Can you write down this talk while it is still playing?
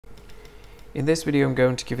In this video, I'm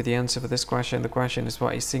going to give you the answer for this question. The question is,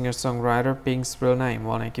 what is singer-songwriter Pink's real name?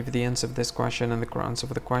 Well, I give you the answer for this question, and the answer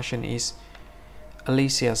for the question is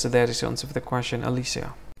Alicia. So that is the answer for the question,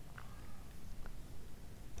 Alicia.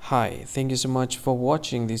 Hi, thank you so much for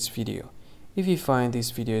watching this video. If you find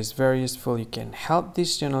this video is very useful, you can help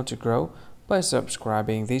this channel to grow by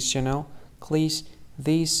subscribing this channel. Click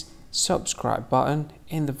this subscribe button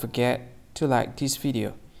and don't forget to like this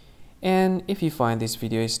video. And if you find this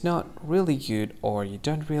video is not really good, or you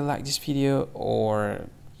don't really like this video, or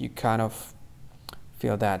you kind of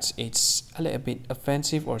feel that it's a little bit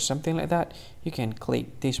offensive or something like that, you can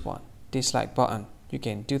click this one, dislike button. You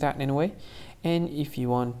can do that anyway. And if you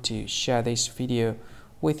want to share this video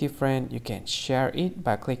with your friend, you can share it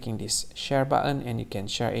by clicking this share button, and you can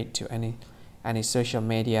share it to any social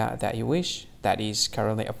media that you wish that is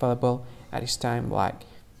currently available at this time, like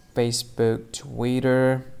Facebook,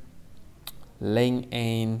 Twitter,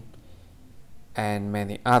 LinkedIn, and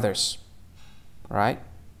many others, right?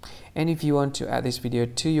 And if you want to add this video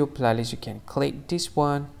to your playlist, you can click this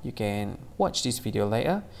one. You can watch this video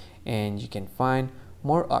later, and you can find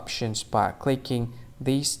more options by clicking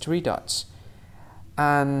these three dots.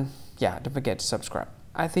 And yeah, don't forget to subscribe.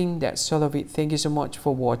 I think that's all of it. Thank you so much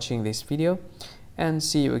for watching this video, and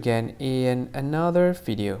see you again in another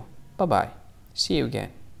video. Bye bye. See you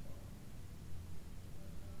again.